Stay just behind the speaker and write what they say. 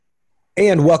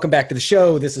And welcome back to the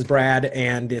show. This is Brad,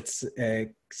 and it's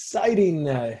an exciting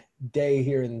day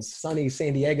here in sunny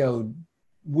San Diego.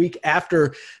 Week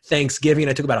after Thanksgiving,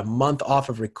 I took about a month off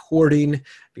of recording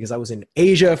because I was in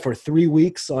Asia for 3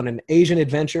 weeks on an Asian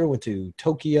adventure. Went to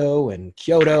Tokyo and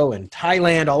Kyoto and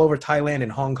Thailand, all over Thailand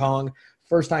and Hong Kong.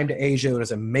 First time to Asia. It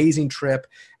was an amazing trip,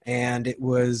 and it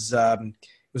was a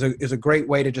great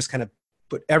way to just kind of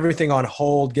put everything on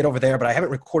hold, get over there, but I haven't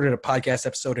recorded a podcast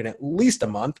episode in at least a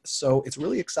month. So it's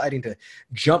really exciting to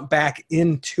jump back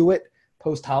into it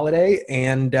post-holiday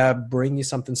and bring you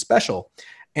something special.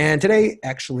 And today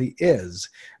actually is,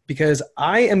 because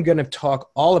I am going to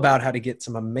talk all about how to get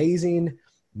some amazing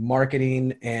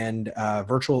marketing and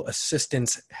virtual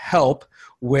assistance help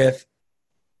with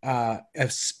a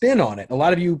spin on it. A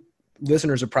lot of you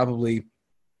listeners are probably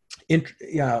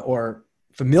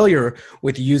familiar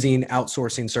with using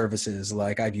outsourcing services.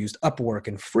 Like I've used Upwork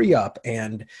and FreeUp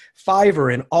and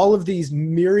Fiverr and all of these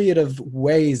myriad of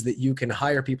ways that you can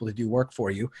hire people to do work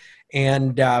for you.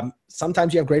 And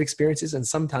sometimes you have great experiences and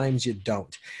sometimes you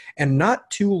don't. And not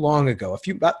too long ago,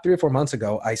 about 3 or 4 months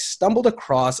ago, I stumbled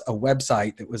across a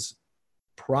website that was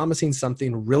promising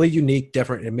something really unique,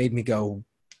 different. It made me go,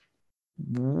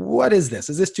 what is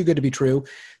this? Is this too good to be true?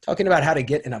 Talking about how to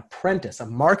get an apprentice, a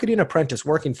marketing apprentice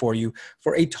working for you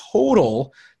for a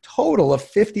total of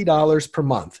 $50 per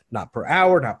month, not per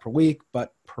hour, not per week,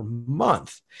 but per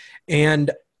month.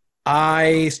 And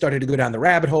I started to go down the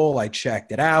rabbit hole. I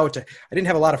checked it out. I didn't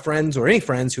have a lot of friends or any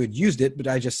friends who had used it, but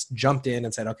I just jumped in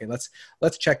and said, okay,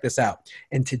 let's check this out.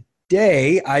 And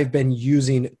today I've been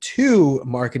using 2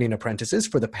 marketing apprentices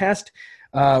for the past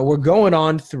we're going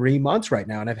on 3 months right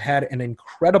now, and I've had an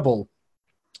incredible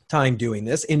time doing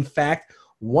this. In fact,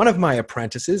 one of my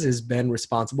apprentices has been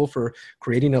responsible for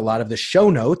creating a lot of the show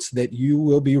notes that you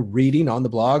will be reading on the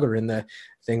blog or in the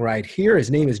thing right here.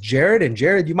 His name is Jared, and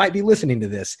Jared, you might be listening to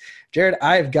this. Jared,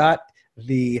 I've got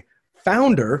the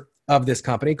founder of this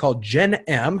company called Gen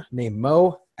M, named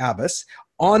Mo Abbas,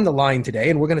 on the line today,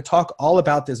 and we're going to talk all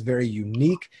about this very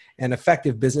unique and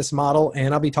effective business model,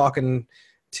 and I'll be talking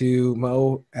to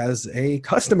Mo as a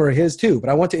customer of his too. But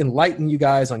I want to enlighten you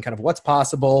guys on kind of what's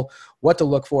possible, what to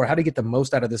look for, how to get the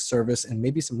most out of this service, and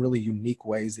maybe some really unique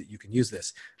ways that you can use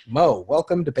this. Mo,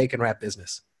 welcome to Bacon Wrap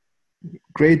Business.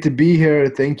 Great to be here.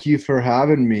 Thank you for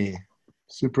having me.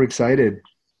 Super excited.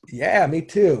 Yeah, me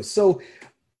too. So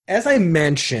as I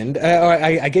mentioned,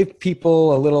 I gave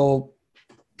people a little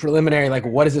preliminary, like,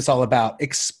 what is this all about?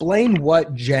 Explain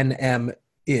what Gen M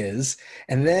is.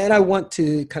 And then I want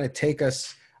to kind of take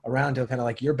us around to kind of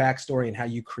like your backstory and how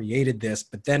you created this.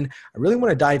 But then I really want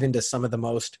to dive into some of the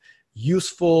most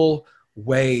useful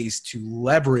ways to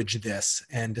leverage this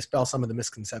and dispel some of the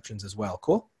misconceptions as well.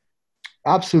 Cool?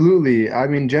 Absolutely. I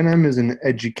mean, Gen M is an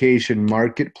education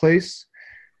marketplace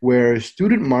where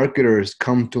student marketers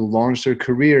come to launch their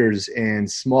careers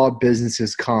and small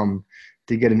businesses come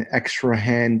to get an extra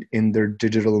hand in their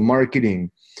digital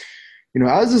marketing. You know,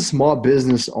 as a small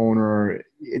business owner,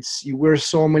 you wear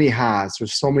so many hats.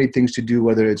 There's so many things to do,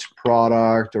 whether it's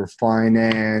product or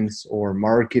finance or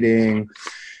marketing.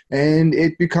 And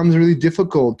it becomes really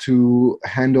difficult to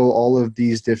handle all of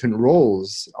these different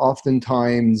roles.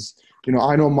 Oftentimes, you know,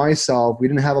 I know myself, we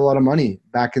didn't have a lot of money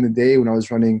back in the day when I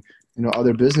was running,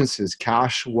 other businesses.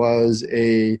 Cash was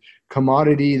a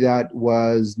commodity that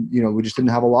was, we just didn't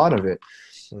have a lot of it.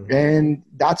 And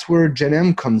that's where Gen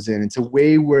M comes in. It's a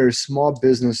way where small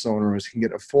business owners can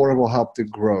get affordable help to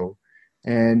grow.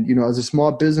 And, as a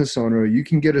small business owner, you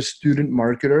can get a student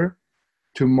marketer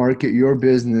to market your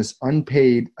business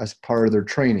unpaid as part of their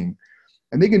training.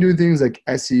 And they can do things like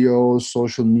SEO,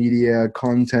 social media,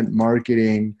 content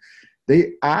marketing.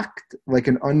 They act like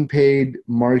an unpaid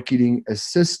marketing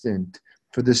assistant.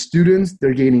 For the students,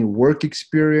 they're gaining work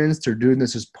experience. They're doing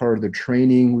this as part of the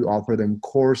training. We offer them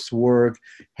coursework,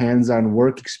 hands-on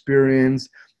work experience,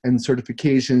 and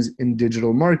certifications in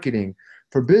digital marketing.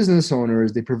 For business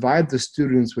owners, they provide the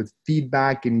students with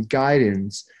feedback and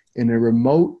guidance in a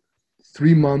remote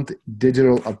 3-month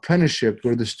digital apprenticeship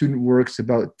where the student works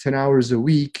about 10 hours a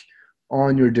week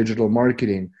on your digital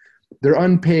marketing. They're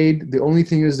unpaid. The only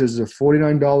thing is there's a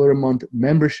 $49 a month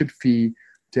membership fee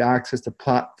to access the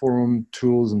platform,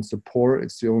 tools, and support.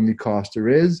 It's the only cost there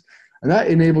is. And that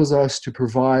enables us to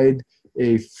provide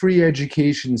a free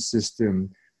education system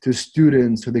to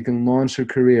students so they can launch their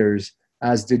careers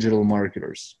as digital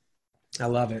marketers. I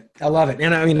love it.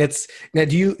 And I mean, now,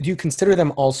 do you consider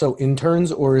them also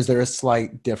interns, or is there a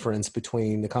slight difference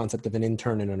between the concept of an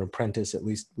intern and an apprentice, at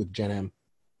least with Gen M?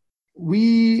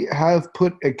 We have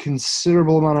put a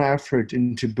considerable amount of effort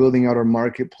into building out our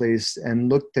marketplace and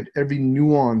looked at every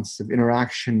nuance of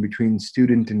interaction between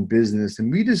student and business.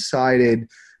 And we decided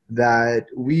that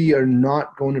we are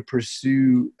not going to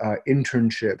pursue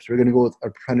internships. We're going to go with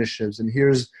apprenticeships. And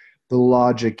here's the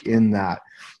logic in that.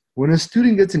 When a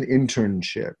student gets an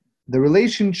internship, the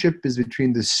relationship is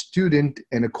between the student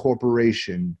and a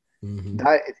corporation. Mm-hmm.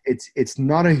 That it's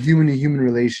not a human to human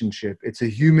relationship. It's a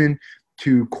human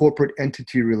to corporate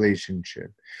entity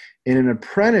relationship. In an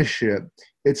apprenticeship,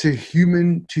 it's a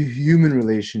human to human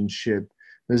relationship.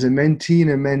 There's a mentee and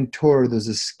a mentor. There's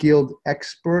a skilled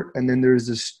expert, and then there's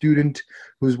a student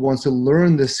who wants to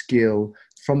learn the skill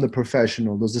from the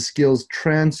professional. There's a skills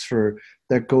transfer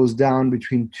that goes down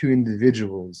between two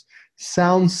individuals.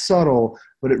 Sounds subtle,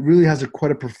 but it really has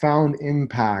quite a profound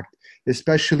impact,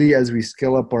 especially as we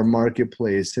scale up our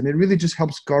marketplace. And it really just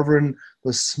helps govern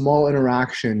the small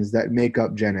interactions that make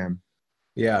up Gen M.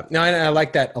 Yeah, no, and I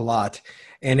like that a lot.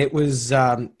 And it was,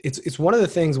 it's one of the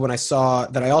things when I saw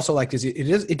that I also liked is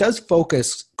it does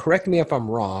focus, correct me if I'm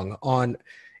wrong, on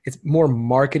it's more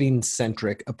marketing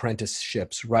centric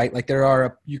apprenticeships, right? Like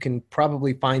you can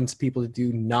probably find people to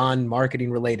do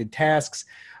non-marketing related tasks,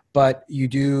 but you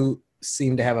do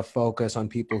seem to have a focus on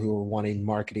people who are wanting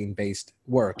marketing based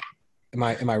work. Am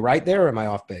I right there or am I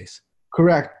off base?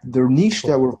 Correct. The niche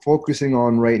that we're focusing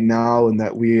on right now and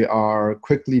that we are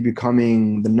quickly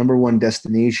becoming the number one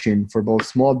destination for both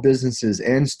small businesses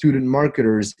and student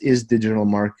marketers is digital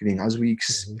marketing. As we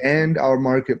expand our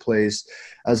marketplace,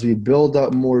 as we build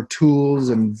up more tools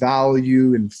and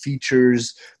value and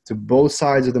features to both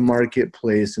sides of the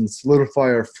marketplace and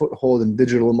solidify our foothold in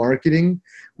digital marketing,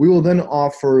 we will then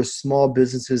offer small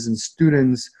businesses and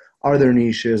students other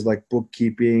niches like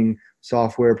bookkeeping,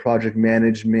 software project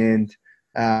management,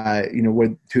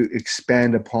 to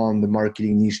expand upon the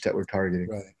marketing niche that we're targeting.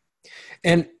 Right.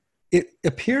 And it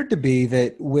appeared to be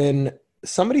that when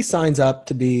somebody signs up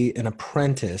to be an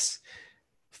apprentice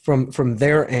from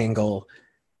their angle,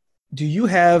 do you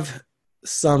have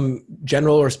some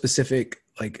general or specific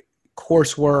like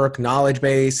coursework, knowledge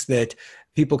base that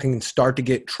people can start to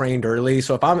get trained early?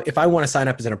 So if I want to sign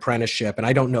up as an apprenticeship and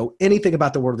I don't know anything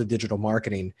about the world of digital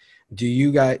marketing, do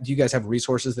you guys have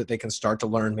resources that they can start to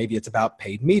learn? Maybe it's about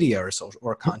paid media or social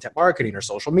or content marketing or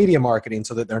social media marketing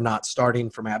so that they're not starting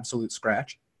from absolute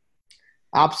scratch?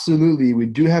 Absolutely. We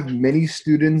do have many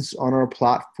students on our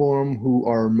platform who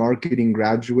are marketing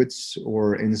graduates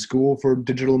or in school for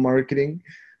digital marketing.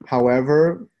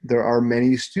 However, there are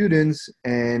many students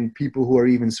and people who are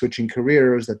even switching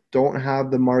careers that don't have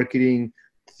the marketing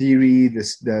theory,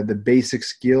 the basic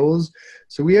skills.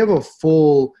 So we have a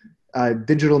full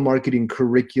digital marketing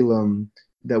curriculum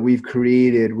that we've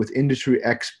created with industry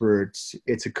experts.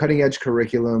 It's a cutting edge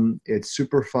curriculum. It's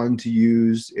super fun to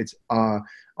use. It's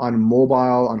on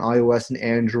mobile, on iOS and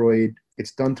Android.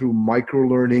 It's done through micro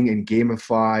learning and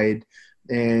gamified,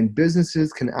 and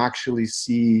businesses can actually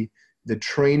see the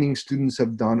training students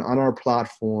have done on our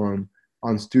platform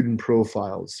on student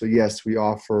profiles. So yes, we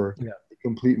offer a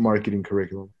complete marketing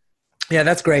curriculum. Yeah,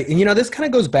 that's great. And, this kind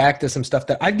of goes back to some stuff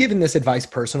that I've given this advice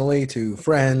personally to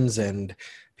friends and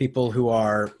people who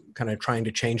are kind of trying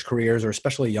to change careers, or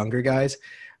especially younger guys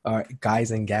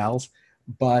and gals.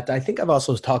 But I think I've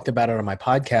also talked about it on my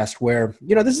podcast where,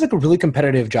 this is like a really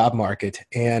competitive job market.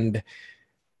 And,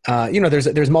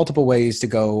 there's multiple ways to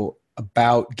go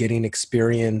about getting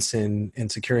experience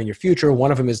and securing your future. One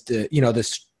of them is the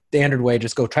standard way,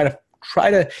 just go try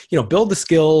to build the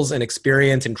skills and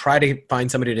experience and try to find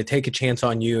somebody to take a chance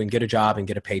on you and get a job and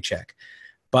get a paycheck.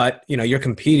 But, you're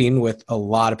competing with a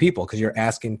lot of people because you're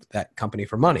asking that company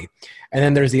for money. And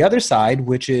then there's the other side,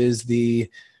 which is the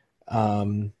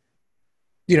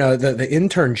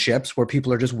internships where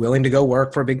people are just willing to go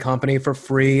work for a big company for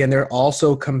free. And they're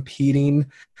also competing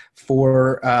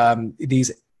for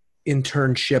these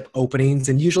internship openings.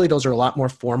 And usually those are a lot more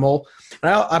formal.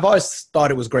 And I've always thought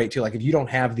it was great too. Like if you don't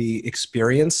have the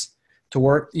experience to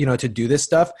work, to do this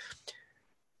stuff,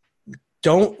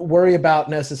 don't worry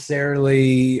about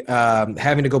necessarily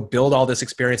having to go build all this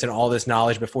experience and all this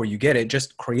knowledge before you get it.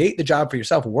 Just create the job for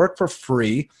yourself. Work for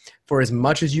free for as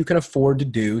much as you can afford to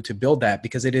do to build that,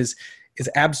 because it is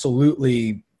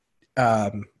absolutely,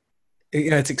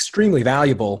 it's extremely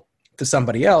valuable to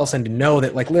somebody else, and to know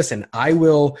that, like, listen, I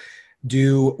will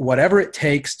do whatever it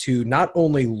takes to not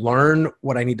only learn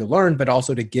what I need to learn, but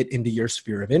also to get into your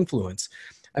sphere of influence.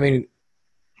 I mean,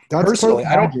 that's personally,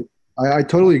 I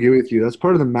totally agree with you. That's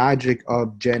part of the magic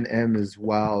of Gen M as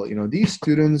well. These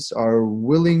students are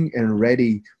willing and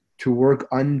ready to work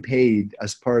unpaid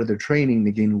as part of their training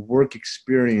to gain work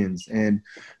experience. And,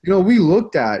 we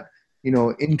looked at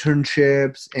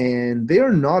internships, and they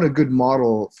are not a good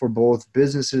model for both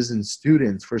businesses and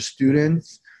students. For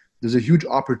students, there's a huge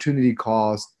opportunity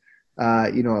cost.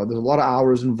 There's a lot of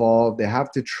hours involved. They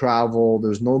have to travel.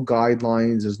 There's no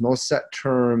guidelines. There's no set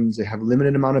terms. They have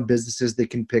limited amount of businesses they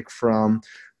can pick from.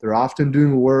 They're often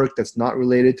doing work that's not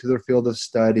related to their field of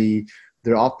study.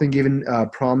 They're often given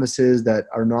promises that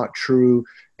are not true,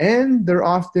 and they're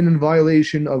often in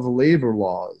violation of labor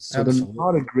laws. So they're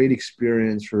not a great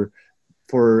experience for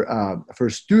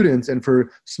students, and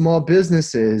for small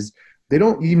businesses. They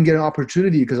don't even get an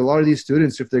opportunity because a lot of these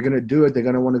students, if they're going to do it, they're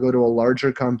going to want to go to a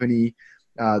larger company.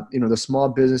 The small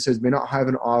businesses may not have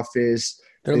an office.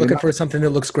 They're looking for something that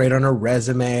looks great on a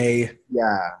resume.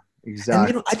 Yeah,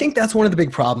 exactly. And I think that's one of the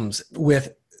big problems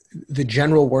with the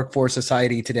general workforce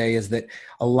society today, is that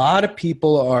a lot of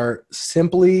people are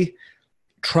simply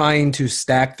trying to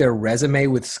stack their resume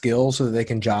with skills so that they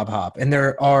can job hop. And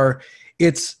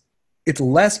it's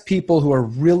less people who are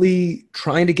really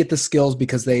trying to get the skills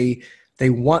because they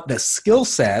want the skill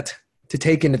set to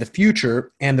take into the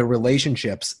future and the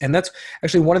relationships. And that's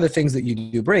actually one of the things that you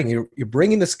do bring. You're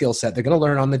bringing the skill set. They're going to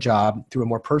learn on the job through a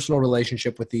more personal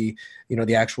relationship with the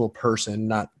actual person,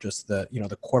 not just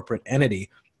the corporate entity.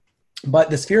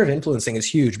 But the sphere of influencing is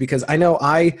huge, because I know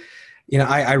I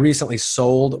recently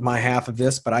sold my half of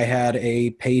this, but I had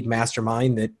a paid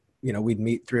mastermind that, we'd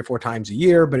meet 3 or 4 times a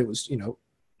year, but it was,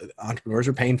 entrepreneurs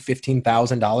are paying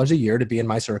 $15,000 a year to be in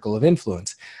my circle of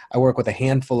influence. I work with a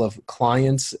handful of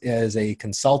clients as a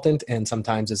consultant, and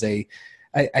sometimes as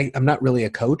I'm not really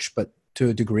a coach, but to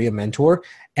a degree a mentor,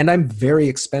 and I'm very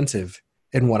expensive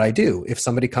in what I do. If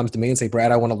somebody comes to me and say,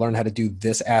 Brad, I want to learn how to do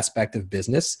this aspect of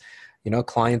business,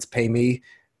 clients pay me,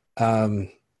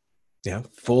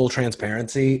 full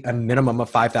transparency, a minimum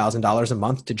of $5,000 a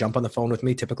month to jump on the phone with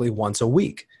me, typically once a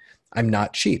week. I'm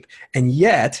not cheap. And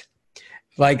yet,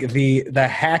 like the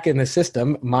hack in the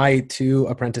system, my 2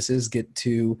 apprentices get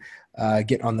to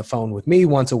get on the phone with me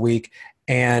once a week,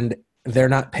 and they're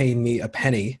not paying me a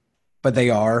penny, but they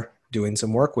are doing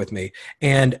some work with me.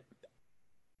 And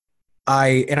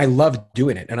I love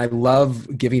doing it, and I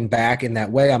love giving back in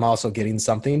that way. I'm also getting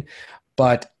something,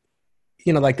 but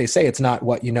like they say, it's not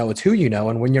what you know, it's who you know.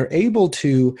 And when you're able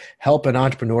to help an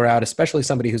entrepreneur out, especially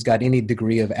somebody who's got any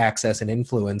degree of access and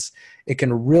influence, it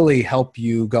can really help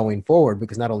you going forward,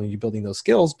 because not only are you building those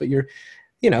skills, but you're,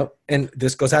 and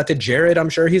this goes out to Jared. I'm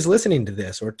sure he's listening to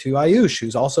this, or to Ayush,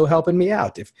 who's also helping me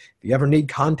out. If you ever need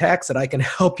contacts that I can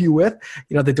help you with,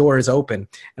 the door is open.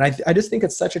 And I just think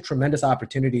it's such a tremendous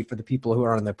opportunity for the people who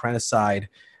are on the apprentice side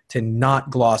to not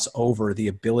gloss over the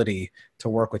ability to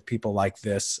work with people like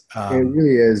this. It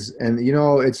really is. And,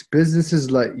 it's businesses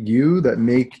like you that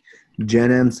make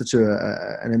Gen M such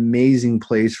an amazing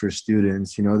place for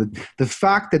students. The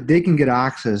fact that they can get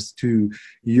access to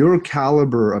your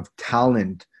caliber of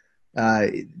talent,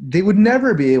 they would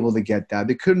never be able to get that.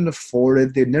 They couldn't afford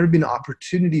it. There'd never been an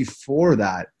opportunity for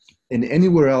that in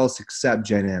anywhere else except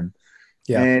Gen M.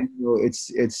 Yeah. And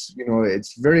it's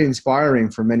very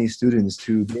inspiring for many students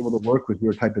to be able to work with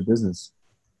your type of business.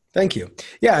 Thank you.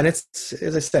 Yeah, and it's,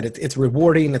 as I said, it's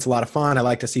rewarding. It's a lot of fun. I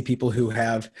like to see people who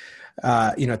have,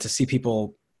 to see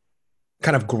people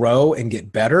kind of grow and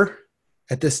get better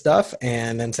at this stuff,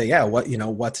 and then say, yeah,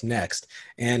 what's next?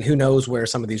 And who knows where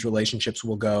some of these relationships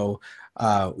will go,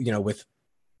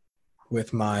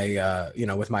 with my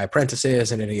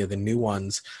apprentices and any of the new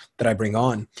ones that I bring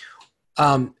on.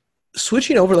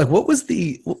 Switching over, like, what was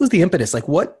the impetus? Like,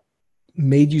 what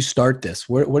made you start this?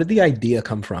 Where did the idea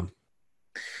come from?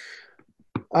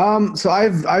 So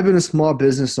I've been a small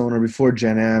business owner before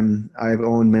Gen M. I've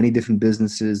owned many different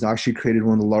businesses. I actually created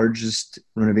one of the largest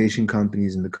renovation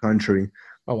companies in the country.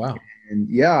 Oh, wow. And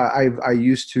yeah, I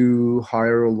used to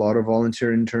hire a lot of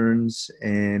volunteer interns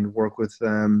and work with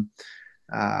them.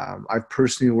 I've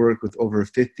personally worked with over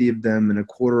 50 of them, and a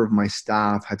quarter of my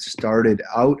staff had started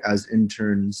out as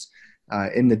interns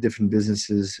in the different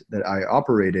businesses that I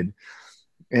operated.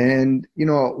 And,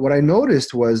 what I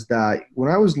noticed was that when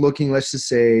I was looking, let's just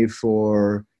say,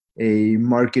 for a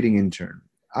marketing intern,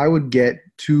 I would get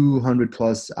 200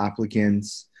 plus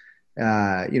applicants,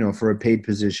 for a paid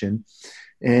position.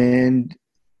 And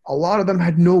a lot of them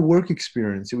had no work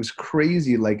experience. It was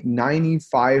crazy. Like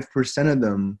 95% of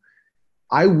them,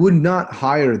 I would not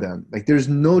hire them. Like, there's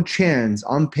no chance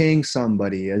I'm paying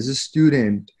somebody as a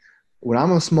student when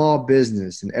I'm a small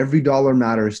business and every dollar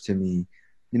matters to me,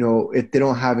 if they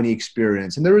don't have any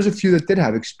experience. And there was a few that did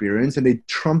have experience, and they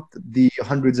trumped the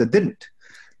hundreds that didn't.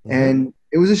 Mm-hmm. And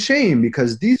it was a shame,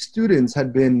 because these students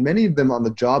had been, many of them, on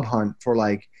the job hunt for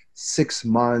like 6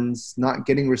 months, not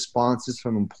getting responses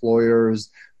from employers.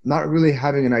 not really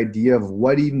having an idea of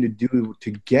what even to do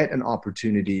to get an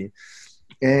opportunity.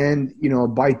 And,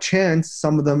 by chance,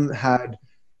 some of them had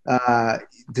uh,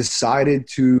 decided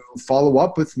to follow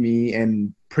up with me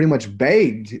and pretty much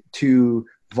begged to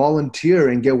volunteer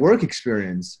and get work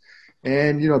experience.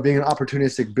 And, being an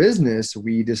opportunistic business,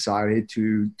 we decided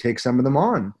to take some of them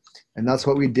on. And that's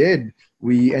what we did.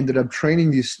 We ended up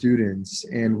training these students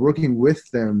and working with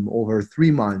them over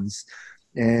 3 months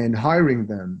and hiring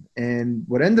them. And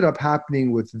what ended up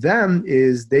happening with them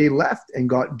is they left and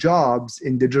got jobs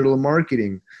in digital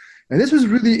marketing. And this was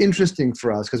really interesting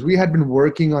for us because we had been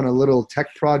working on a little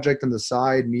tech project on the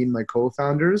side, me and my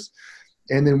co-founders.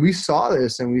 And then we saw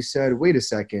this and we said, wait a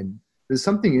second, there's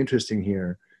something interesting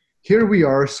here. Here we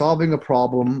are solving a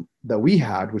problem that we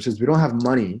had, which is we don't have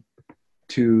money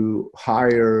to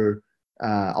hire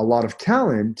a lot of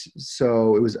talent.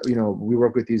 So it was, we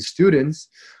work with these students.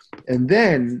 And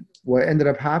then what ended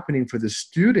up happening for the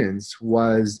students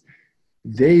was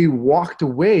they walked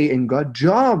away and got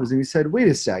jobs. And we said, wait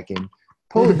a second,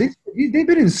 Paul, they've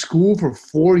been in school for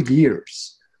 4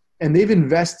 years and they've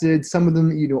invested, some of them,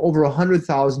 over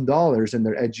 $100,000 in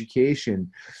their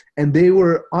education, and they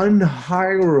were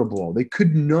unhirable. They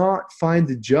could not find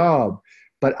a job.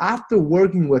 But after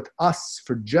working with us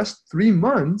for just 3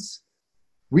 months,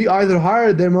 we either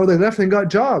hired them or they left and got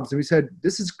jobs. And we said,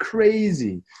 this is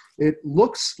crazy. It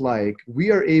looks like we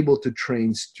are able to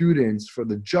train students for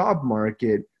the job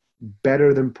market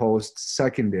better than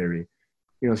post-secondary.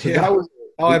 So Yeah. that was...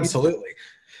 Oh, absolutely.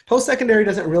 Post-secondary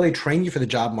doesn't really train you for the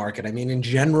job market. I mean, in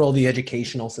general, the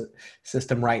educational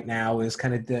system right now is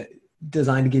kind of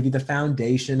designed to give you the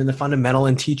foundation and the fundamental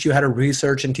and teach you how to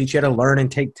research and teach you how to learn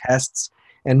and take tests,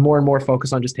 and more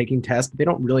focus on just taking tests. They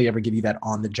don't really ever give you that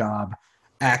on-the-job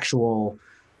actual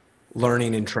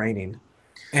learning and training.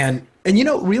 And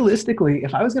realistically,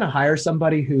 if I was going to hire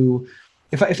somebody who,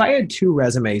 if I had 2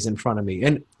 resumes in front of me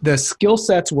and the skill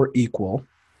sets were equal,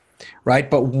 right?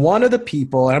 But one of the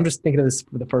people, and I'm just thinking of this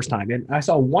for the first time, and I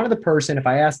saw one of the person, if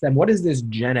I asked them, what is this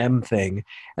Gen M thing?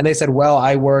 And they said, well,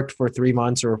 I worked for 3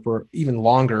 months or for even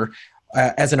longer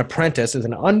as an apprentice, as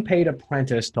an unpaid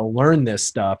apprentice to learn this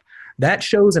stuff. That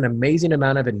shows an amazing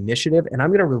amount of initiative, and I'm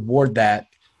going to reward that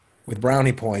with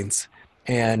brownie points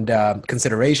and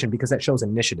consideration because that shows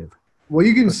initiative. Well,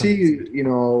 you can see,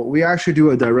 we actually do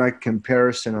a direct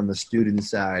comparison on the student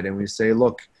side, and we say,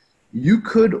 look, you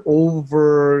could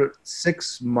over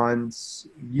 6 months,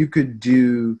 you could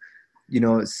do,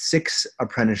 6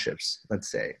 apprenticeships, let's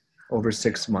say, over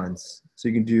 6 months. So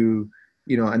you can do,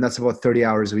 and that's about 30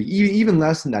 hours a week, even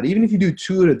less than that. Even if you do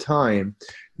 2 at a time,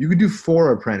 you could do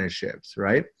 4 apprenticeships,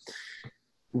 right?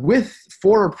 With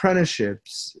 4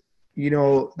 apprenticeships,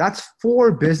 that's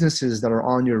 4 businesses that are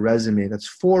on your resume. That's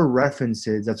 4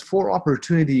 references. That's 4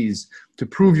 opportunities to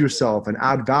prove yourself and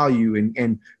add value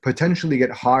and potentially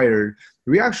get hired.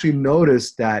 We actually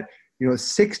noticed that,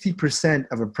 60%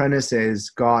 of apprentices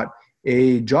got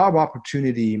a job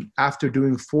opportunity after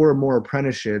doing 4 or more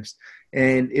apprenticeships.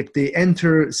 And if they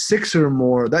enter 6 or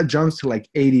more, that jumps to like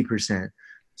 80%.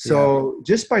 So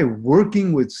just by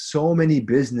working with so many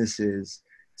businesses,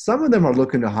 some of them are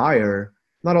looking to hire.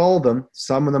 Not all of them,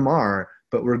 some of them are,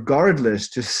 but regardless,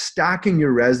 just stacking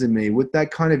your resume with that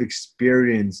kind of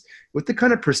experience, with the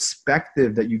kind of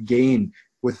perspective that you gain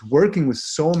with working with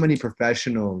so many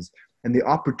professionals and the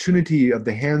opportunity of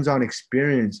the hands-on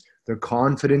experience, their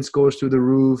confidence goes through the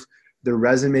roof, their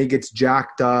resume gets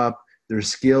jacked up, their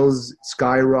skills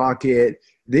skyrocket.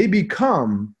 They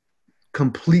become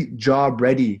complete job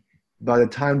ready by the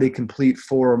time they complete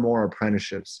 4 or more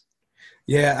apprenticeships.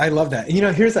 Yeah, I love that.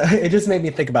 It just made me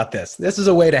think about this. This is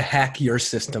a way to hack your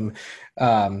system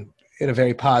in a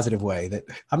very positive way. That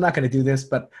I'm not going to do this,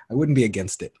 but I wouldn't be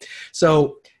against it.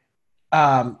 So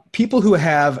people who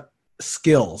have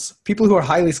skills, people who are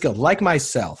highly skilled, like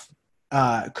myself,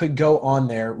 could go on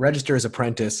there, register as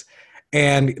apprentice,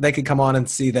 and they could come on and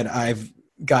see that I've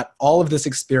got all of this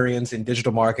experience in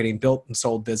digital marketing, built and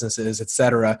sold businesses, et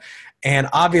cetera. And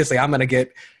obviously I'm going to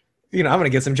get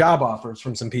some job offers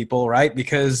from some people, right?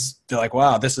 Because they're like,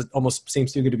 wow, this almost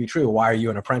seems too good to be true. Why are you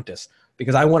an apprentice?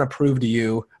 Because I want to prove to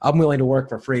you, I'm willing to work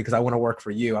for free because I want to work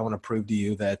for you. I want to prove to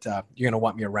you that you're going to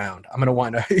want me around. I'm going to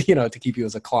want to, to keep you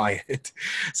as a client.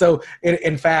 So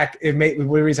in fact, the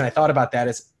reason I thought about that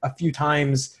is a few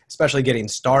times, especially getting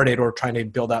started or trying to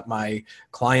build up my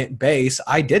client base,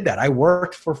 I did that. I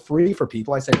worked for free for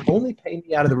people. I said, only pay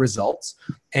me out of the results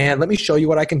and let me show you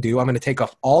what I can do. I'm going to take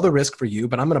off all the risk for you,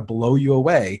 but I'm going to blow you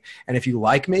away. And if you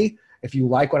like me, if you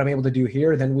like what I'm able to do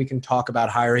here, then we can talk about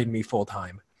hiring me full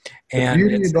time. And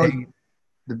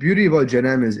The beauty about Gen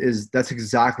M is that's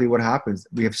exactly what happens.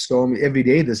 We have so many, every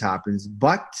day this happens,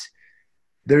 but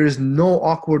there is no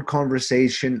awkward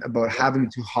conversation about having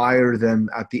to hire them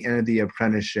at the end of the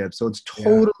apprenticeship. So it's Yeah.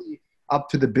 totally up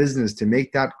to the business to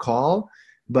make that call.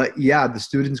 But yeah, the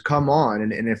students come on,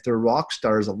 and if they're rock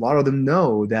stars, a lot of them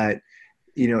know that,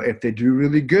 if they do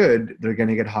really good, they're going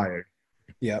to get hired.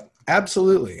 Yeah,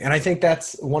 absolutely. And I think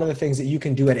that's one of the things that you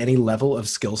can do at any level of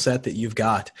skill set that you've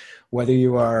got, whether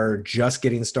you are just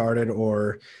getting started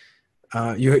or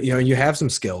you have some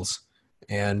skills,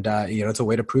 and it's a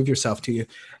way to prove yourself to you.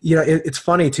 It's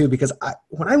funny too, because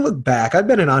when I look back, I've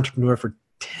been an entrepreneur for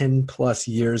 10 plus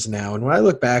years now, and when I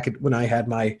look back at when I had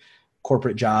my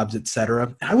corporate jobs, et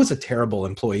cetera, I was a terrible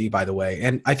employee, by the way,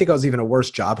 and I think I was even a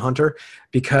worse job hunter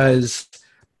because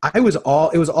it was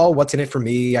all what's in it for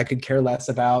me. I could care less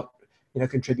about,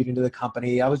 contributing to the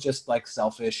company. I was just like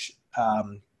selfish.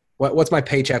 What's my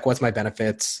paycheck? What's my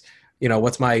benefits?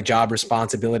 What's my job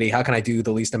responsibility? How can I do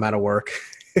the least amount of work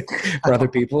for other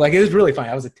people? Like, it was really funny.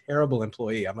 I was a terrible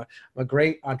employee. I'm a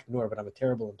great entrepreneur, but I'm a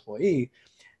terrible employee.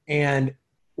 And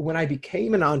when I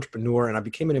became an entrepreneur and I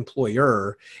became an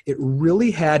employer, it really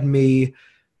had me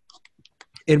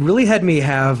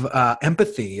have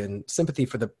empathy and sympathy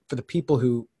for the people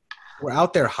who were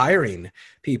out there hiring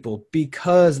people,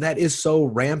 because that is so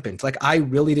rampant. Like, I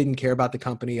really didn't care about the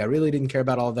company. I really didn't care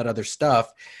about all that other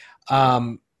stuff.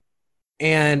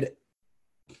 And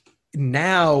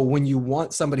now when you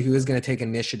want somebody who is going to take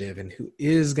initiative and who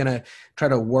is going to try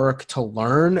to work to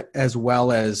learn as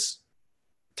well as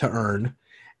to earn,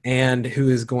 and who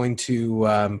is going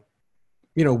to,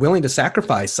 willing to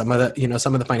sacrifice some of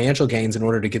the financial gains in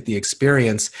order to get the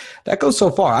experience, that goes so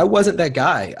far. I wasn't that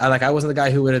guy. I wasn't the guy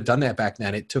who would have done that back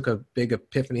then. It took a big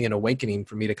epiphany and awakening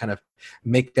for me to kind of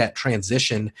make that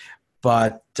transition.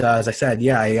 But as I said,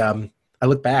 yeah, I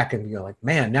look back and like,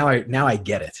 man, now I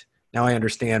get it. Now I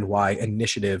understand why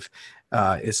initiative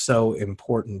is so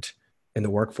important in the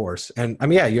workforce. And I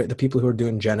mean, yeah, the people who are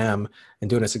doing Gen M and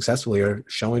doing it successfully are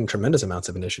showing tremendous amounts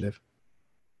of initiative.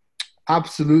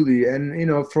 Absolutely. And,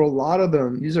 for a lot of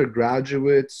them, these are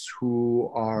graduates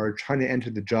who are trying to enter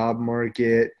the job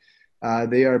market.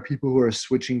 They are people who are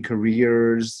switching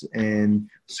careers and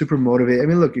super motivated. I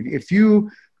mean, look, if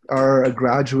you are a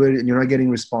graduate and you're not getting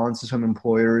responses from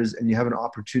employers and you have an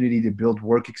opportunity to build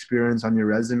work experience on your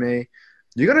resume,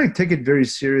 you're going to take it very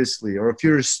seriously. Or if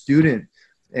you're a student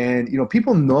and,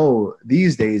 people know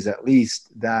these days at least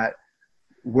that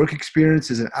work experience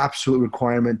is an absolute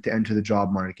requirement to enter the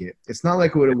job market. It's not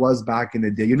like what it was back in the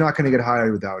day. You're not going to get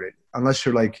hired without it unless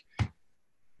you're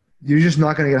just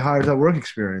not going to get hired without work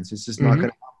experience. It's just not going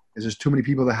to happen. There's just too many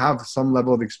people that have some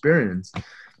level of experience.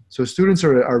 So students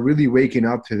are really waking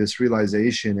up to this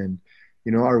realization and,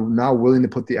 are now willing to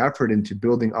put the effort into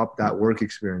building up that work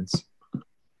experience.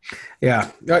 Yeah.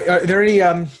 Are there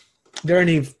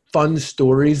any fun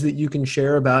stories that you can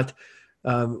share about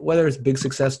whether it's big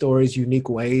success stories, unique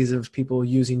ways of people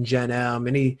using Gen M,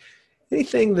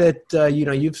 anything that,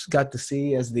 you've got to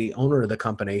see as the owner of the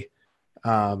company?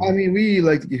 I mean,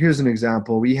 here's an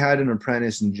example. We had an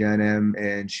apprentice in Gen M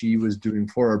and she was doing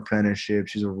 4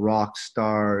 apprenticeships. She's a rock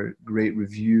star, great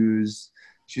reviews.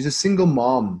 She's a single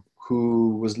mom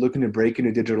who was looking to break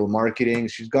into digital marketing.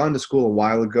 She's gone to school a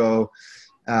while ago.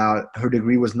 Her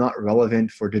degree was not relevant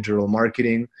for digital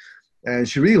marketing. And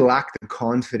she really lacked the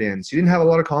confidence. She didn't have a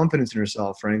lot of confidence in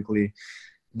herself, frankly.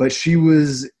 But she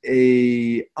was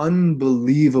a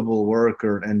unbelievable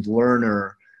worker and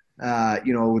learner,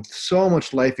 with so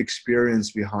much life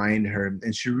experience behind her.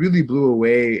 And she really blew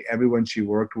away everyone she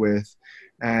worked with.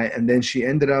 And then she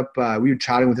ended up, we were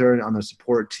chatting with her on the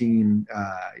support team,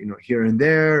 here and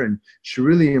there. And she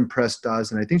really impressed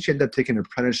us. And I think she ended up taking an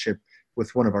apprenticeship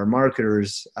with one of our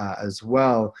marketers as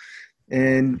well.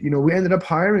 And, we ended up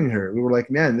hiring her. We were like,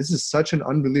 man, this is such an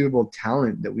unbelievable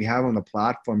talent that we have on the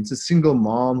platform. It's a single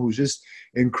mom who's just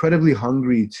incredibly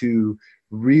hungry to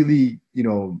really,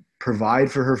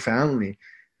 provide for her family.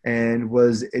 And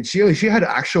she had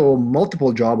actual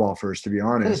multiple job offers, to be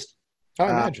honest. I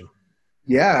imagine.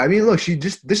 Yeah. I mean, look, she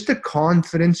just the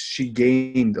confidence she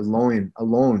gained alone,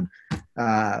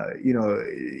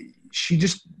 she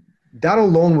just, that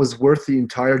alone was worth the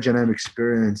entire Gen M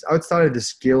experience. Outside of the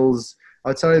skills,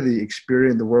 outside of the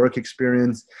experience, the work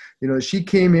experience, she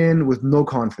came in with no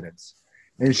confidence.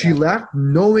 And she left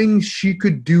knowing she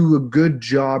could do a good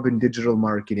job in digital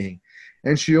marketing.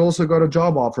 And she also got a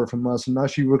job offer from us. And now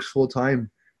she works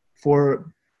full-time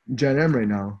for Gen M right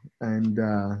now. And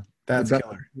that's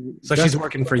killer. So she's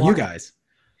working for you guys.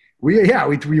 We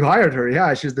hired her.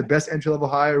 Yeah, she's the best entry level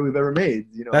hire we've ever made.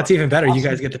 That's even better. You Awesome.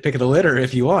 guys get to pick of the litter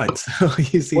if you want. So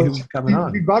you see Well, who's coming we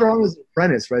on. brought her on as an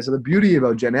apprentice, right? So the beauty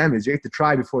about Gen M is you have to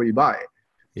try before you buy.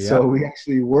 So Yep. we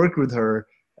actually worked with her.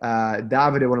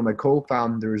 David, one of my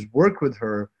co-founders, worked with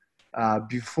her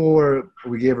before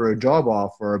we gave her a job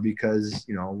offer because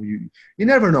you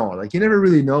never know. Like you never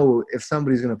really know if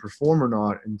somebody's going to perform or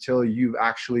not until you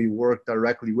actually work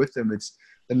directly with them. It's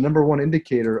the number one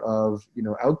indicator of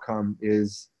outcome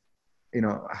is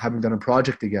having done a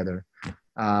project together.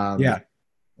 Yeah.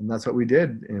 And that's what we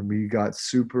did. And we got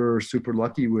super, super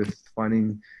lucky with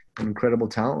finding an incredible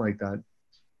talent like that.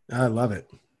 I love it.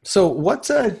 So what's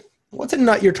a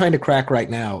nut you're trying to crack right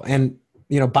now? And,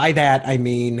 by that, I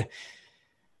mean,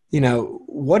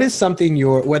 what is something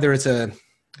whether it's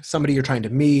somebody you're trying to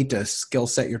meet, a skill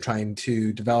set you're trying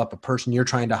to develop, a person you're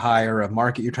trying to hire, a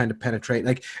market you're trying to penetrate,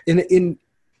 like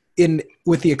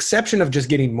with the exception of just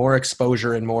getting more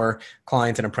exposure and more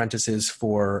clients and apprentices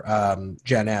for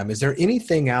Gen M, is there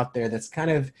anything out there that's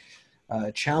kind of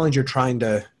a challenge you're trying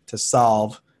to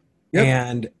solve? Yep.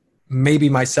 And maybe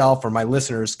myself or my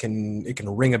listeners it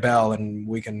can ring a bell and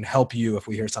we can help you if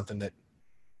we hear something that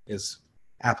is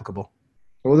applicable.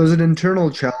 Well, there's an internal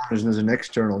challenge and there's an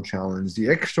external challenge. The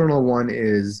external one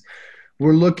is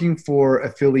we're looking for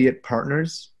affiliate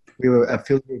partners. We have an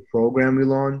affiliate program we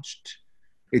launched.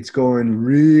 It's going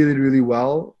really, really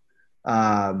well.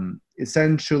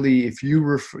 Essentially, if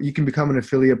you can become an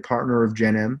affiliate partner of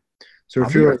Gen M. So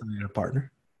if you're an affiliate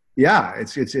partner, yeah,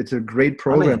 it's a great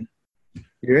program.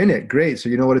 You're in it, great. So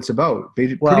you know what it's about.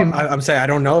 I'm saying I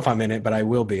don't know if I'm in it, but I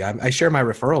will be. I share my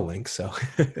referral link, so.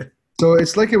 So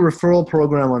it's like a referral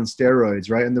program on steroids,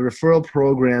 right? In the referral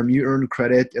program, you earn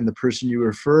credit, and the person you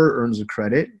refer earns a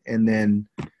credit, and then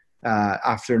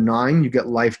after 9, you get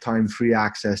lifetime free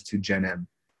access to Gen M.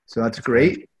 So that's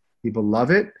great. People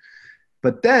love it.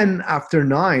 But then after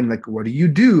 9, like, what do you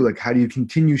do? Like, how do you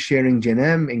continue sharing Gen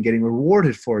M and getting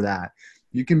rewarded for that?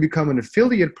 You can become an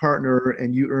affiliate partner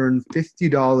and you earn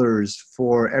 $50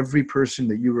 for every person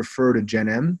that you refer to Gen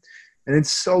M. And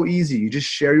it's so easy. You just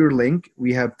share your link.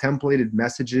 We have templated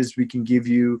messages we can give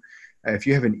you. If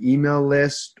you have an email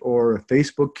list or a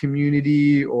Facebook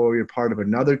community or you're part of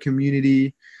another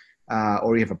community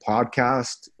or you have a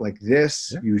podcast like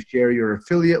this, you share your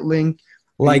affiliate link.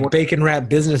 Like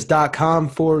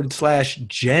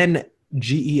baconwrapbusiness.com/Gen,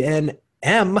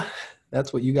 GENM.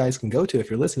 That's what you guys can go to if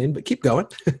you're listening, but keep going.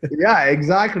 Yeah,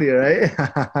 exactly, right?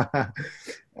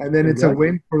 And then it's a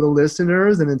win for the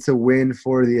listeners and it's a win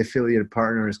for the affiliate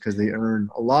partners because they earn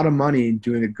a lot of money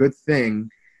doing a good thing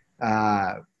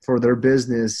for their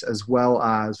business as well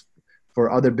as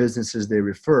for other businesses they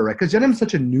refer, right? Because Gen M is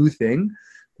such a new thing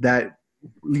that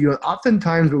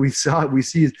oftentimes what we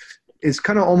see is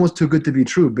kind of almost too good to be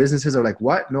true. Businesses are like,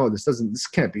 what? No, this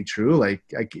can't be true. Like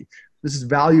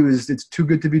it's too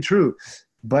good to be true.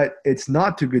 But it's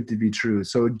not too good to be true.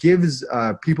 So it gives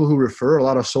people who refer a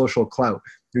lot of social clout.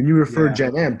 When you refer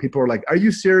Gen M, people are like, are you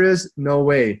serious? No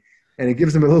way. And it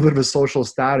gives them a little bit of a social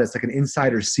status, like an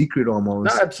insider secret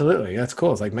almost. No, absolutely. That's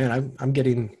cool. It's like, man, I'm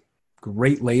getting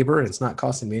great labor and it's not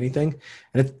costing me anything.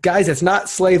 And guys, it's not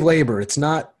slave labor. It's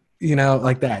not,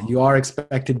 like that. You are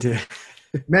expected to.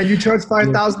 Man, you charge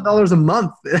 $5,000 a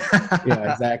month.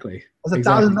 Yeah, exactly. That's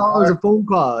 $1,000 a phone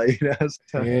call.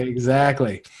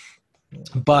 Exactly.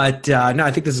 But no,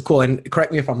 I think this is cool. And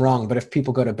correct me if I'm wrong, but if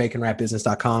people go to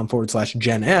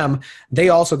baconwrapbusiness.com/Gen M, they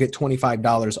also get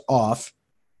 $25 off.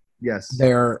 Yes.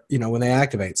 When they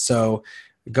activate. So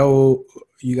you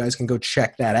guys can go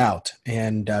check that out.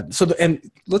 And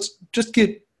and let's just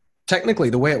get technically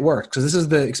the way it works, because this is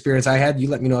the experience I had. You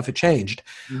let me know if it changed.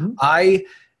 Mm-hmm.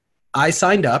 I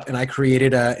signed up and I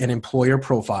created an employer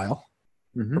profile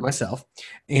for myself.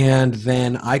 And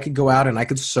then I could go out and I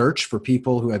could search for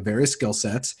people who have various skill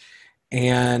sets.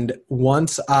 And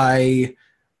once I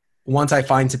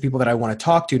find some people that I want to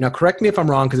talk to, now correct me if I'm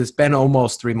wrong, because it's been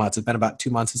almost 3 months. It's been about 2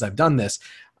 months since I've done this.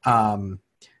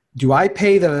 Do I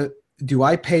pay the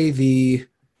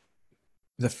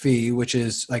fee, which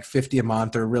is like $50 a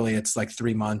month, or really it's like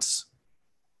 3 months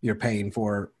you're paying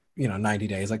for, 90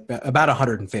 days, like about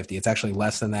 150. It's actually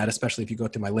less than that, especially if you go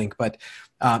through my link. But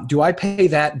do I pay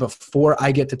that before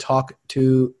I get to talk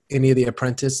to any of the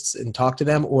apprentices and talk to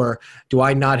them? Or do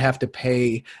I not have to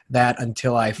pay that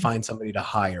until I find somebody to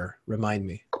hire? Remind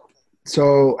me.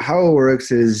 So how it works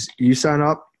is you sign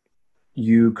up,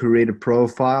 you create a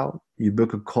profile, you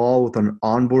book a call with an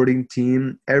onboarding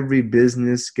team. Every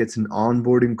business gets an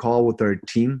onboarding call with our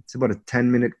team. It's about a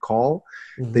 10-minute call.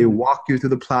 Mm-hmm. They walk you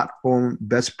through the platform,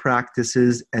 best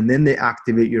practices, and then they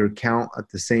activate your account at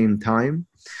the same time.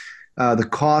 The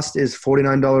cost is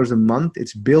 $49 a month.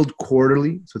 It's billed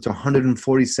quarterly, so it's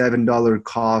 $147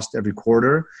 cost every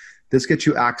quarter. This gets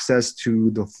you access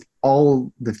to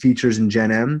all the features in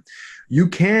Gen M. You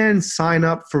can sign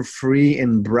up for free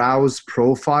and browse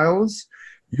profiles.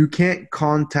 You can't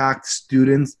contact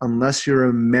students unless you're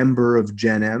a member of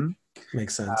Gen M.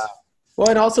 Makes sense. Well,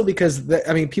 and also because,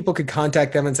 people could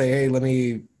contact them and say, hey, let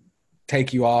me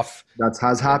take you off. That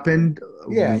has happened.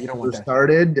 Yeah, when you don't we want that.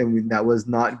 started, and that was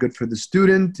not good for the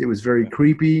student. It was very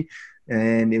creepy,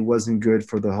 and it wasn't good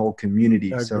for the whole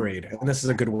community. Agreed. And this is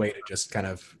a good way to just kind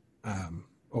of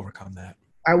overcome that.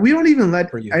 We don't even let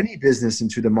For you. any business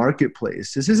into the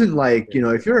marketplace. This isn't like,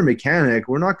 if you're a mechanic,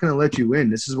 we're not going to let you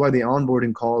in. This is why the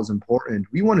onboarding call is important.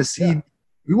 We want to see,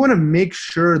 we want to make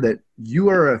sure that you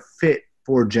are a fit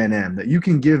for Gen M, that you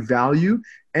can give value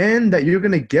and that you're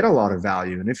going to get a lot of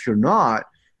value. And if you're not,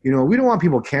 we don't want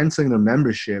people canceling their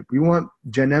membership. We want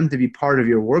Gen M to be part of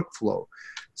your workflow.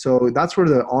 So that's where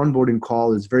the onboarding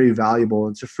call is very valuable.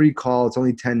 It's a free call. It's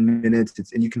only 10 minutes.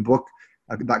 And you can book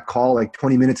that call like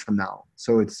 20 minutes from now.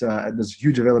 So there's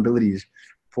huge availabilities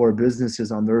for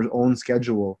businesses on their own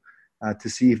schedule to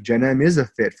see if Gen M is a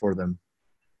fit for them.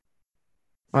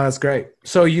 Oh, that's great.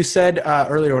 So you said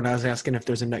earlier when I was asking if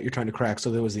there's a nut you're trying to crack,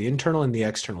 so there was the internal and the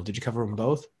external. Did you cover them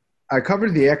both? I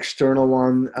covered the external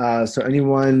one. So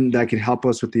anyone that can help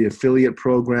us with the affiliate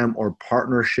program or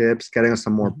partnerships, getting us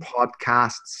on more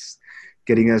podcasts,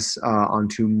 getting us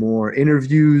onto more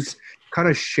interviews, kind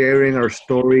of sharing our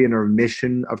story and our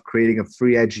mission of creating a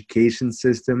free education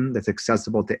system that's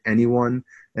accessible to anyone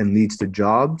and leads to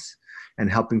jobs and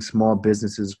helping small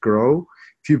businesses grow.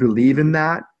 If you believe in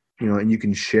that, and you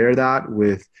can share that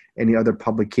with any other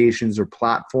publications or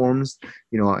platforms,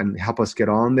 and help us get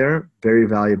on there, very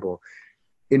valuable.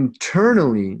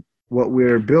 Internally, what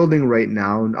we're building right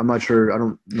now, and I'm not sure, I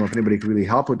don't know if anybody can really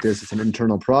help with this, it's an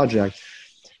internal project,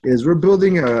 is we're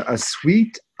building a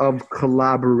suite of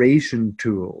collaboration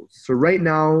tools. So right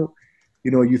now,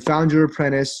 you found your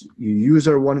apprentice, you use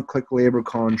our one-click labor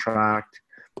contract.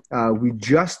 We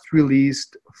just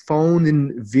released phone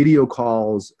and video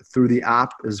calls through the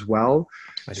app as well.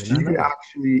 So you can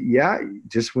actually,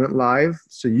 just went live.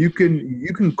 So you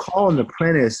can call an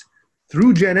apprentice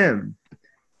through Gen M,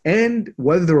 and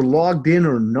whether they're logged in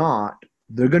or not,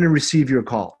 they're going to receive your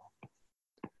call,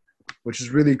 which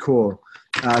is really cool.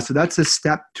 So that's a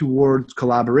step towards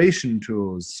collaboration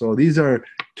tools. So these are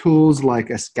tools like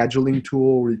a scheduling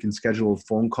tool where you can schedule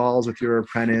phone calls with your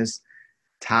apprentice,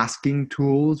 tasking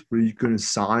tools where you can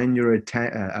assign your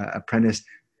apprentice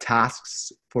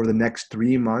tasks for the next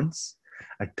 3 months,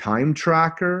 a time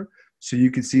tracker so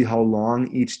you can see how long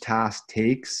each task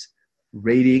takes,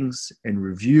 ratings and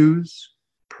reviews,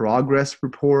 progress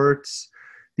reports.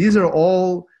 These are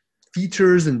all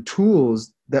features and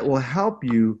tools that will help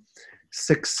you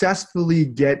successfully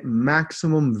get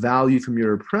maximum value from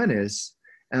your apprentice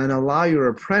and allow your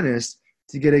apprentice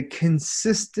to get a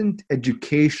consistent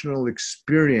educational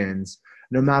experience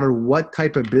no matter what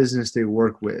type of business they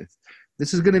work with.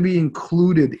 This is going to be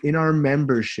included in our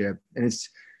membership. And it's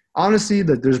honestly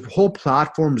that there's whole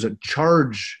platforms that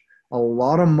charge a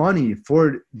lot of money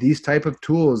for these type of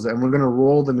tools, and we're going to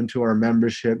roll them into our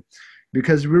membership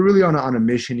because we're really on a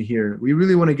mission here. We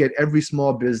really want to get every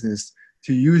small business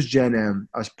to use Gen M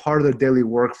as part of their daily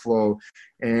workflow.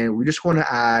 And we just want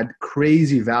to add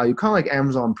crazy value, kind of like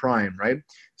Amazon Prime, right?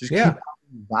 Just keep adding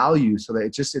value so that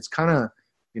it's kind of,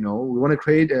 we want to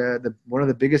create one of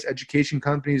the biggest education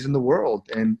companies in the world.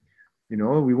 And,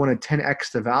 we want to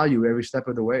 10x the value every step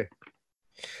of the way.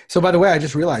 So by the way, I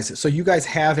just realized it. So you guys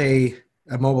have a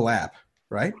mobile app,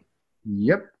 right?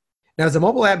 Yep. Now, is the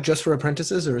mobile app just for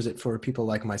apprentices or is it for people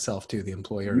like myself too, the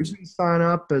employers? You can sign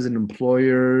up as an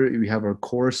employer. We have our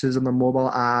courses on the mobile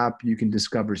app. You can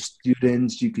discover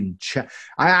students. You can check.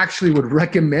 I actually would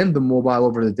recommend the mobile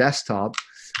over the desktop.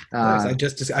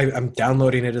 Nice. I'm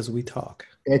downloading it as we talk.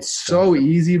 It's so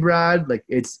easy, Brad. Like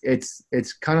it's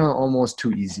kind of almost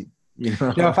too easy.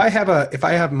 Now, if I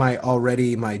have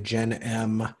my Gen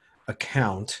M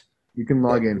account, you can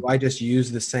log in. Do I just use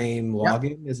the same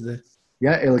login as the?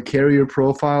 Yeah, it'll carry your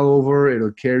profile over.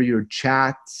 It'll carry your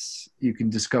chats. You can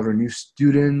discover new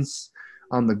students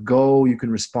on the go. You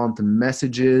can respond to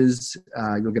messages.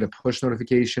 You'll get a push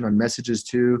notification on messages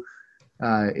too.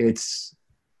 Actually,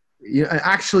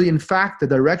 in fact, the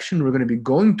direction we're going to be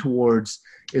going towards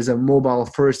is a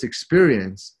mobile-first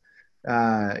experience.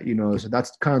 So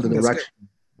that's kind of the direction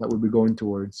that we'll be going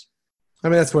towards. I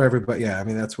mean, that's where everybody. Yeah, I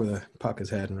mean, that's where the puck is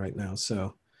heading right now.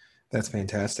 So that's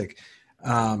fantastic.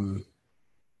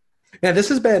 Yeah, this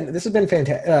has been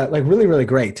fantastic, like really, really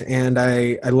great. And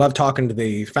I love talking to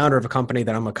the founder of a company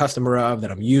that I'm a customer of,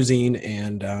 that I'm using,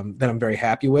 and that I'm very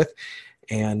happy with.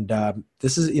 And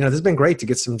this has been great to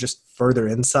get some just further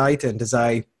insight. And as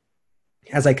I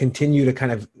continue to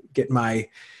kind of get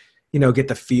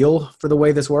the feel for the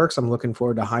way this works, I'm looking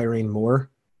forward to hiring more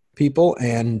people.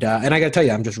 And I got to tell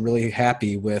you, I'm just really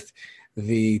happy with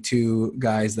the two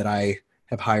guys that I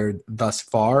have hired thus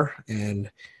far,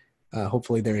 and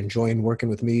hopefully they're enjoying working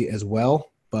with me as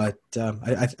well. But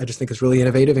I just think it's really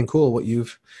innovative and cool what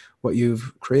you've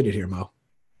created here, Mo.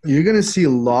 You're going to see a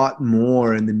lot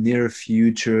more in the near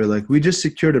future. Like, we just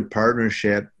secured a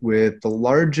partnership with the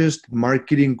largest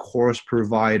marketing course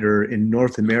provider in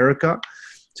North America.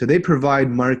 So they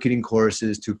provide marketing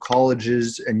courses to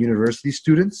colleges and university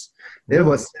students. They have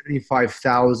about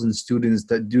 75,000 students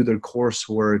that do their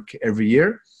coursework every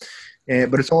year,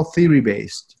 but it's all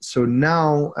theory-based. So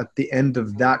now at the end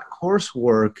of that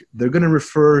coursework, they're going to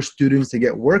refer students to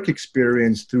get work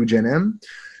experience through Gen M.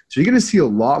 So you're going to see a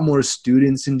lot more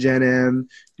students in Gen M.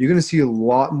 You're going to see a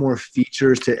lot more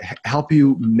features to help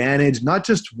you manage not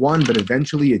just one, but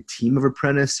eventually a team of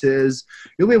apprentices.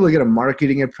 You'll be able to get a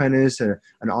marketing apprentice, an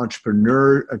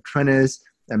entrepreneur apprentice,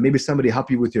 and maybe somebody help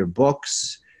you with your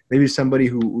books, maybe somebody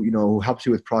who helps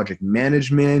you with project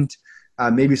management,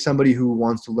 maybe somebody who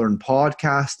wants to learn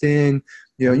podcasting.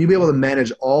 You'll be able to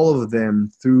manage all of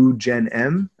them through Gen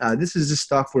M. This is the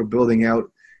stuff we're building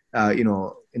out,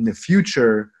 in the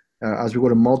future. As we go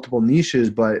to multiple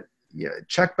niches, but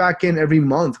check back in every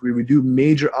month. We do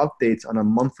major updates on a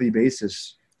monthly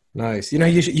basis. Nice.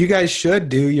 You guys should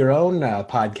do your own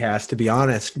podcast, to be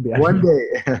honest. One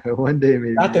day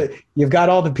maybe. Not that you've got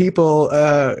all the people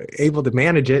able to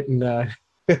manage it and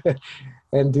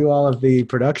and do all of the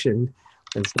production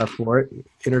and stuff for it.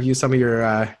 Interview some of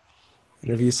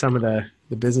the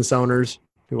business owners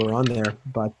who are on there.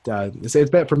 But for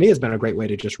me, it's been a great way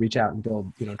to just reach out and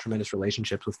build, tremendous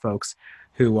relationships with folks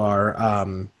who are,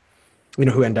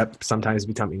 who end up sometimes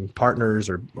becoming partners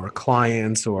or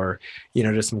clients, or,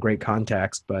 just some great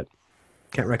contacts, but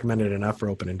can't recommend it enough for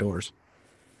opening doors.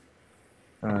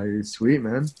 Sweet,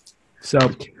 man. So,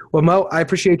 well, Mo, I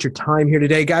appreciate your time here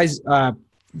today, guys.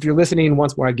 If you're listening,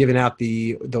 once more, I've given out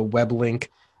the web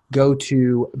link. Go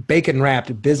to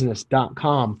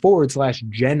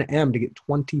baconwrappedbusiness.com/Gen M to get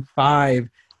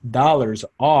 $25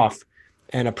 off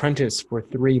an apprentice for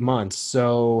 3 months.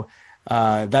 So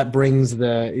that brings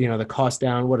the cost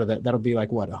down. That'll be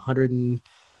like what,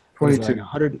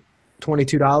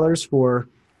 $122 for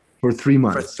 3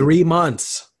 months. For 3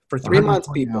 months. For 3 months,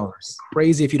 people.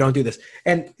 Crazy if you don't do this.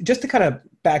 And just to kind of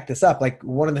back this up, like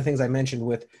one of the things I mentioned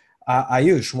with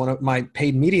Ayush, one of my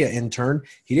paid media intern,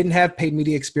 he didn't have paid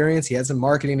media experience. He had some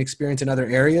marketing experience in other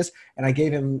areas. And I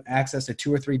gave him access to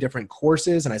 2 or 3 different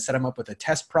courses, and I set him up with a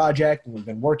test project, and we've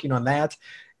been working on that.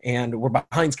 And we're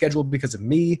behind schedule because of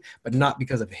me, but not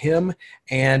because of him.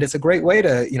 And it's a great way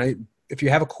to, if you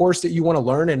have a course that you want to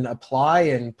learn and apply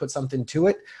and put something to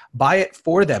it, buy it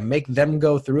for them, make them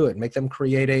go through it, make them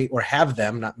create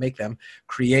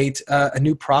a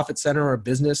new profit center or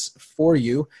business for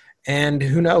you. And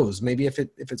who knows, maybe if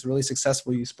it's really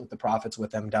successful, you split the profits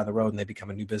with them down the road and they become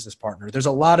a new business partner. There's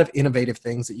a lot of innovative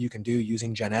things that you can do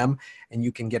using Gen M, and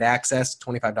you can get access,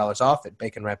 $25 off at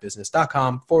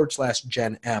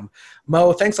baconwrappedbusiness.com/Gen M.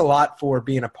 Mo, thanks a lot for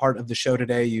being a part of the show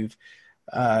today.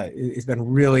 It's been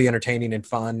really entertaining and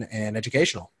fun and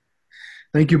educational.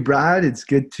 Thank you, Brad. It's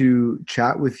good to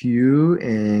chat with you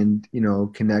and,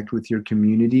 connect with your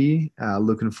community.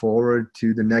 Looking forward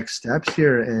to the next steps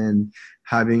here and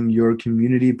having your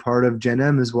community part of Gen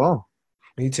M as well.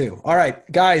 Me too. All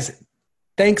right, guys,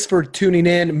 thanks for tuning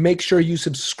in. Make sure you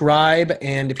subscribe.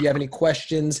 And if you have any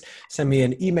questions, send me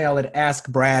an email at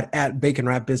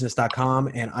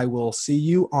askbrad@baconwrappedbusiness.com, and I will see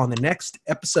you on the next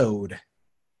episode.